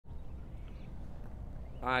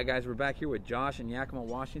All right, guys, we're back here with Josh in Yakima,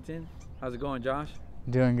 Washington. How's it going, Josh?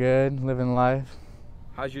 Doing good, living life.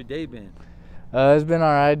 How's your day been? It's been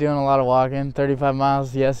all right, doing a lot of walking, 35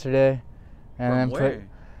 miles yesterday. And From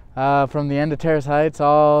where? From the end of Terrace Heights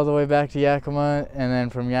all the way back to Yakima, and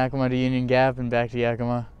then from Yakima to Union Gap and back to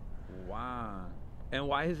Yakima. Wow. And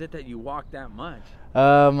why is it that you walk that much?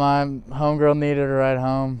 My homegirl needed a ride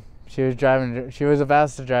home. She was about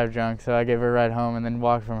to drive drunk, so I gave her a ride home and then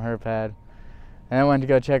walked from her pad. And then went to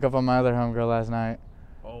go check up on my other homegirl last night.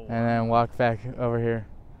 Oh, wow. And then walked back over here.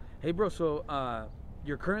 Hey, bro, so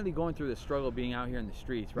you're currently going through the struggle being out here in the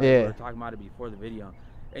streets, right? Yeah. We were talking about it before the video.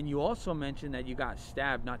 And you also mentioned that you got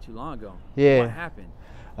stabbed not too long ago. Yeah. What happened?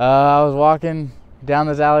 I was walking down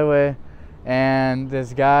this alleyway, and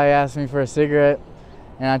this guy asked me for a cigarette,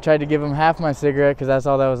 and I tried to give him half my cigarette because that's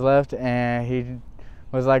all that was left, and he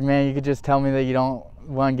was like, man, you could just tell me that you don't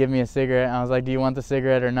want to give me a cigarette. And I was like, do you want the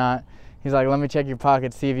cigarette or not? He's like, let me check your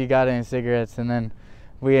pockets, see if you got any cigarettes. And then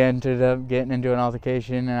we ended up getting into an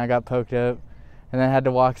altercation, and I got poked up, and then had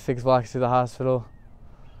to walk 6 blocks to the hospital.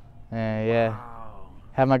 And yeah, Wow.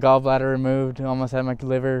 had my gallbladder removed, almost had my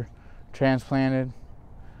liver transplanted.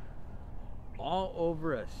 All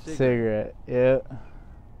over a Cigarette, yeah.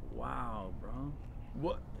 Wow, bro.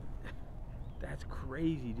 What? That's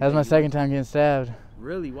crazy, dude. That was my second time getting stabbed.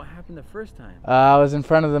 Really? What happened the first time? I was in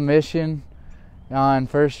front of the Mission on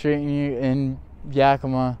First Street in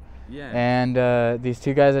Yakima. Yeah. And these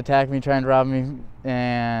 2 guys attacked me, trying to rob me,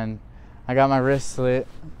 and I got my wrist slit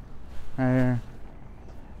right here.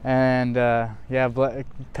 And yeah,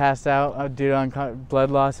 passed out due to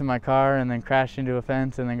blood loss in my car, and then crashed into a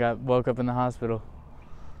fence, and then woke up in the hospital.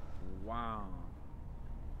 Wow.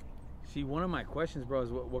 See, one of my questions, bro, is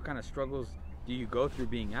what kind of struggles do you go through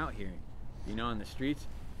being out here, you know, in the streets?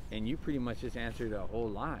 And you pretty much just answered a whole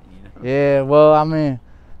lot, you know? Yeah, well, I mean,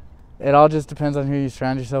 it all just depends on who you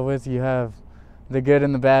surround yourself with. You have the good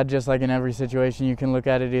and the bad, just like in every situation. You can look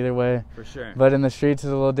at it either way. For sure. But in the streets,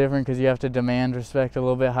 it's a little different because you have to demand respect a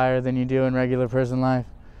little bit higher than you do in regular person life,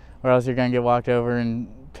 or else you're going to get walked over and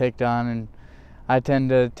picked on. And I tend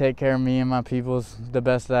to take care of me and my peoples the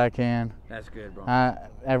best that I can. That's good, bro.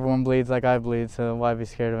 Everyone bleeds like I bleed, so why be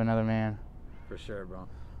scared of another man? For sure, bro.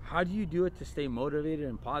 How do you do it to stay motivated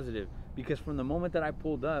and positive? Because from the moment that I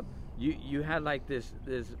pulled up, you had like this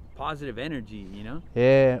positive energy, you know?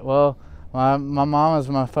 Yeah, well, my mom is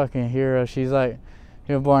my fucking hero. She's like,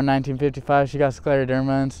 she was born in 1955. She got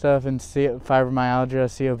scleroderma and stuff, and fibromyalgia,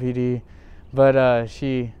 COPD. But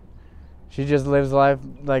she just lives life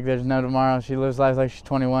like there's no tomorrow. She lives life like she's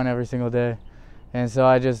 21 every single day. And so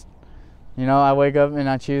I just, you know, I wake up and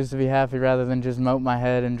I choose to be happy rather than just mope my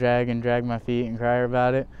head and drag my feet and cry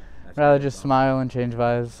about it. That's Rather good, just bro. smile and change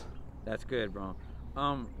vibes. That's good, bro.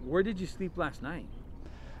 Where did you sleep last night?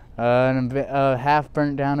 A half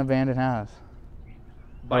burnt down abandoned house.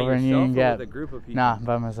 By Over in yourself Union or Gap. with a group of people? Nah,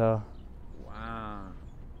 by myself. Wow.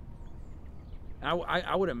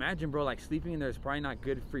 I would imagine, bro, like sleeping in there is probably not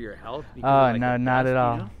good for your health. Because Oh, of, like, no, the not dust, at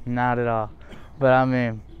all. you know? Not at all. But I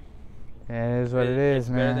mean, it is what it is, it's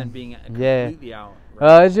man. better than being Yeah. completely out. Right?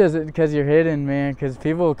 Well, it's just because you're hidden, man. Because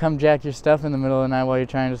people will come jack your stuff in the middle of the night while you're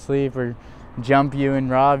trying to sleep, or jump you and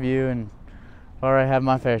rob you, and I have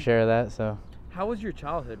my fair share of that. So, How was your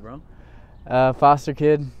childhood, bro? foster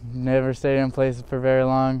kid, never stayed in place for very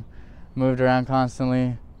long, moved around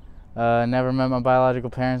constantly. Never met my biological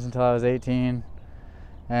parents until I was 18,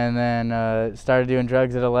 and then started doing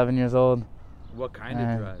drugs at 11 years old. What kind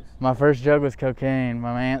of drugs? My first drug was cocaine.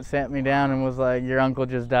 My aunt sat me down and was like, your uncle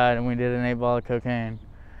just died, and we did an 8-ball of cocaine.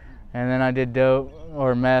 And then I did dope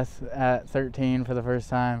or meth at 13 for the first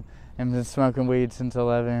time, and been smoking weed since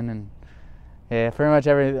 11. And yeah, pretty much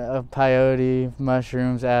peyote,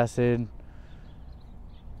 mushrooms, acid.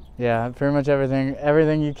 Yeah, pretty much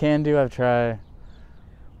everything you can do, I've tried.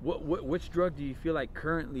 Which drug do you feel like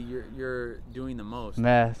currently you're doing the most?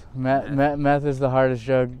 Meth. Meth is the hardest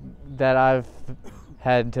drug that I've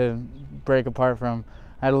had to break apart from.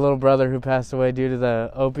 I had a little brother who passed away due to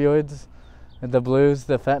the opioids, the blues,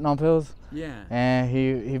 the fentanyl pills. Yeah. And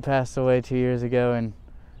he passed away 2 years ago, and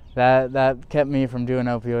that kept me from doing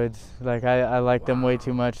opioids. Like I liked them way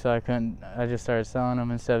too much, so I just started selling them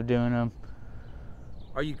instead of doing them.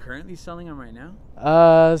 Are you currently selling them right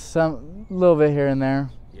now? Some little bit here and there.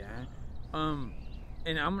 Yeah.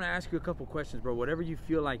 And I'm gonna ask you a couple questions, bro. Whatever you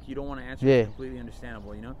feel like you don't want to answer Yeah. is completely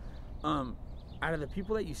understandable, you know? Out of the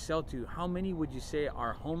people that you sell to, how many would you say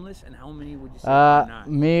are homeless, and how many would you say are not?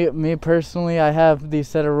 Me personally, I have these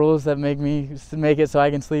set of rules that make it so I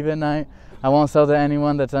can sleep at night. I won't sell to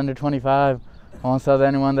anyone that's under 25. I won't sell to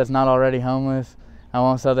anyone that's not already homeless. I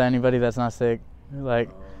won't sell to anybody that's not sick. Like,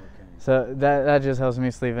 So that just helps me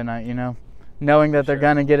sleep at night, you know, knowing that they're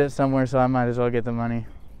gonna get it somewhere, so I might as well get the money.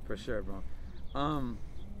 For sure, bro.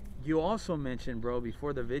 You also mentioned, bro,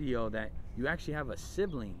 before the video that you actually have a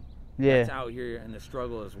sibling that's out here in the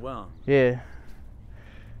struggle as well. Yeah.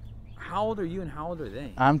 How old are you and how old are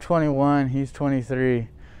they? I'm 21. He's 23.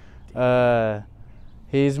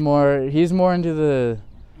 He's more into the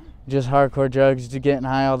just hardcore drugs, to getting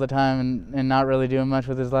high all the time and not really doing much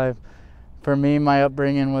with his life. For me, my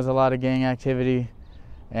upbringing was a lot of gang activity,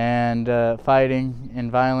 and fighting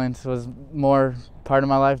and violence was more part of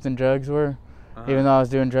my life than drugs were. Even though I was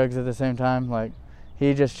doing drugs at the same time. Like,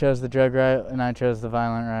 he just chose the drug route and I chose the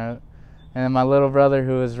violent route. And then my little brother,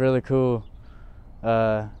 who was really cool,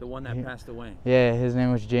 the one that passed away. Yeah, his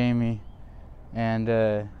name was Jamie, and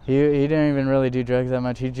he didn't even really do drugs that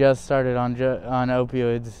much. He just started on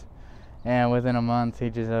opioids, and within a month he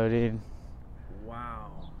just OD'd.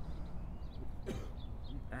 Wow,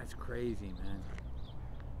 that's crazy, man.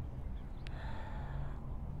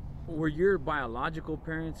 Were your biological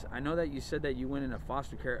parents? I know that you said that you went into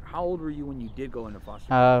foster care. How old were you when you did go into foster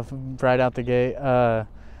care? Right out the gate.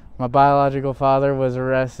 My biological father was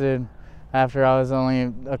arrested after I was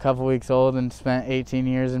only a couple weeks old and spent 18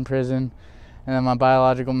 years in prison. And then my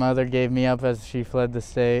biological mother gave me up as she fled the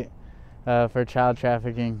state for child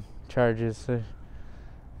trafficking charges. So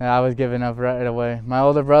I was given up right away. My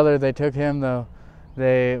older brother, they took him though.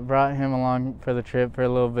 They brought him along for the trip for a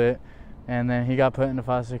little bit, and then he got put into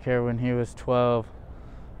foster care when he was 12.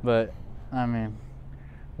 But I mean,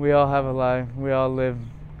 we all have a life. We all live.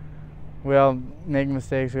 We all make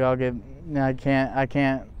mistakes. We all get. I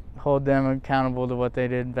can't hold them accountable to what they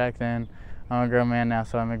did back then. I'm a grown man now,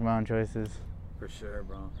 so I make my own choices. For sure,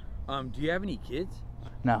 bro. Do you have any kids?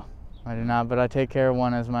 No, I do not, but I take care of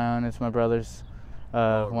one as my own. It's my brother's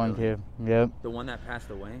one kid. Yep. The one that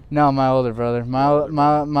passed away? No, my older brother. My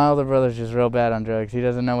older brother's just real bad on drugs. He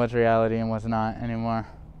doesn't know what's reality and what's not anymore.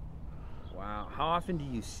 Wow. How often do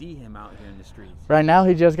you see him out here in the streets? Right now,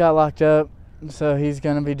 he just got locked up, so he's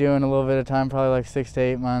going to be doing a little bit of time, probably like 6 to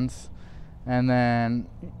 8 months. And then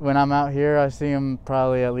when I'm out here, I see him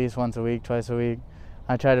probably at least once a week, twice a week.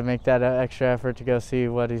 I try to make that extra effort to go see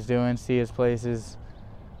what he's doing, see his places,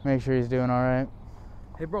 make sure he's doing all right.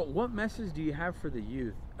 Hey, bro, what message do you have for the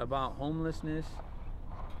youth about homelessness,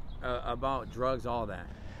 about drugs, all that?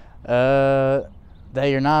 That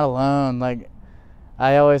you're not alone. Like,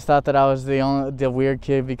 I always thought that I was the weird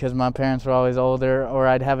kid because my parents were always older, or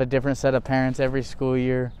I'd have a different set of parents every school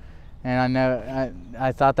year. And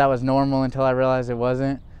I thought that was normal until I realized it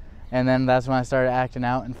wasn't. And then that's when I started acting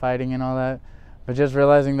out and fighting and all that. But just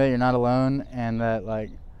realizing that you're not alone, and that like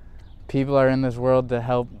people are in this world to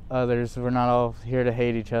help others. We're not all here to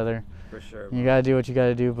hate each other. For sure, bro. You gotta do what you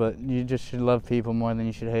gotta do, but you just should love people more than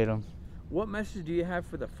you should hate them. What message do you have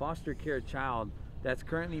for the foster care child that's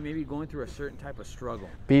currently maybe going through a certain type of struggle?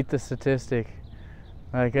 Beat the statistic.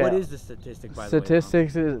 Like, what is the statistic, by the way?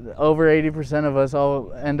 Statistics is over 80% of us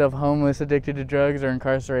all end up homeless, addicted to drugs, or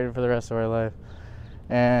incarcerated for the rest of our life.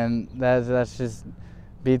 And that's just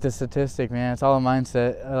beat the statistic, man. It's all a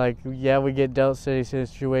mindset. Like, yeah, we get dealt city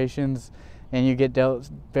situations, and you get dealt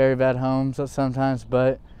very bad homes sometimes,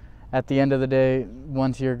 but at the end of the day,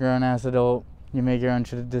 once you're a grown-ass adult, you make your own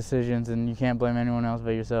decisions, and you can't blame anyone else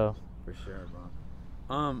but yourself. For sure,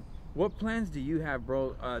 bro. What plans do you have,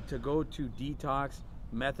 bro, to go to detox,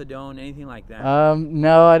 methadone, anything like that?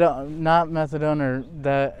 No, I don't. Not methadone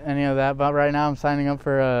or any of that. But right now, I'm signing up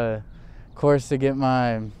for a course to get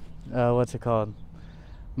my what's it called?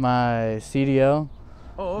 My CDO.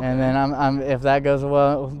 Oh, okay. And then I'm if that goes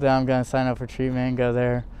well, then I'm gonna sign up for treatment and go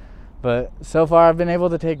there. But so far, I've been able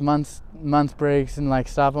to take month breaks and like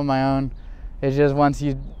stop on my own. It's just once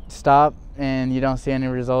you stop and you don't see any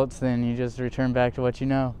results, then you just return back to what you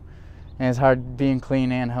know. And it's hard being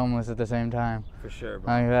clean and homeless at the same time. For sure,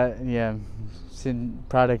 bro. Like that, yeah, it's a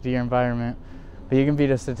product of your environment. But you can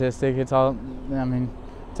beat a statistic. It's all, I mean,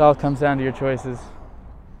 it all comes down to your choices.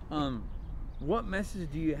 What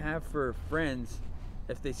message do you have for friends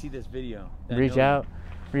if they see this video? Reach out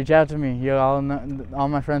to me. You all know, all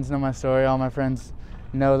my friends know my story. All my friends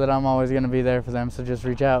know that I'm always gonna be there for them. So just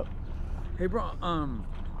reach out. Hey, bro.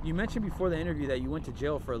 You mentioned before the interview that you went to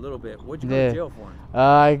jail for a little bit. What'd you go to jail for?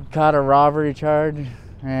 I caught a robbery charge,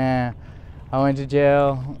 and I went to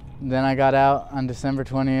jail. Then I got out on December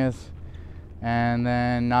 20th, and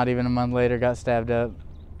then not even a month later got stabbed up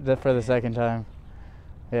for the second time.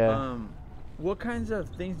 Yeah. What kinds of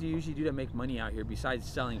things do you usually do to make money out here besides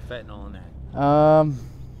selling fentanyl and that?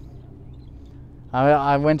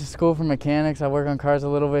 I went to school for mechanics. I work on cars a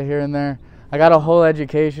little bit here and there. I got a whole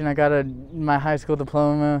education. I got my high school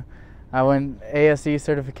diploma. I went ASE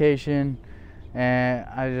certification,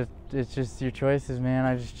 and it's just your choices,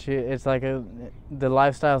 man. It's like the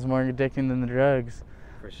lifestyle's more addicting than the drugs.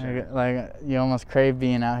 For sure. Like you almost crave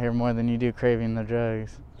being out here more than you do craving the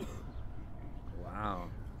drugs. Wow.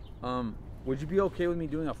 Would you be okay with me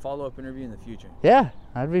doing a follow-up interview in the future? Yeah,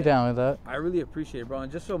 I'd be down with that. I really appreciate it, bro.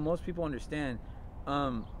 And just so most people understand,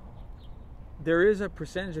 there is a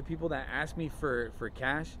percentage of people that ask me for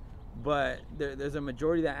cash, but there's a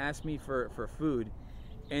majority that ask me for food.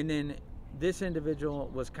 And then this individual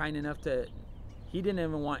was kind enough he didn't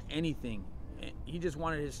even want anything. He just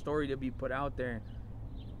wanted his story to be put out there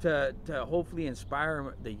to hopefully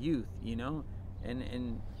inspire the youth, you know,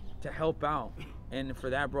 and to help out. And for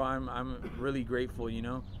that, bro, I'm really grateful, you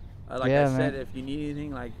know. Like I said, if you need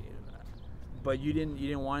anything, like, but you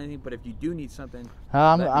didn't want anything. But if you do need something,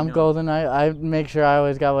 I'm golden. I make sure I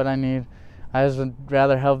always got what I need. I just would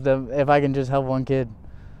rather help them. If I can just help one kid,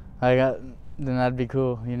 then that'd be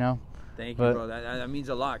cool, you know. Thank you, bro. That means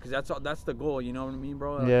a lot, because that's the goal. You know what I mean,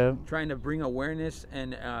 bro? Yeah. Trying to bring awareness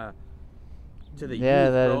and to the youth,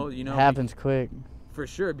 that bro. You know, happens quick. For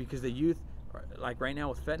sure, because the youth, like right now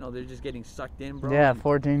with fentanyl, they're just getting sucked in, bro. Yeah,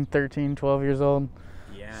 14, 13, 12 years old.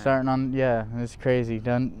 Yeah. Starting on, it's crazy.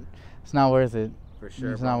 It's not worth it. For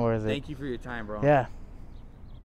sure, It's bro. not worth it. Thank you for your time, bro. Yeah.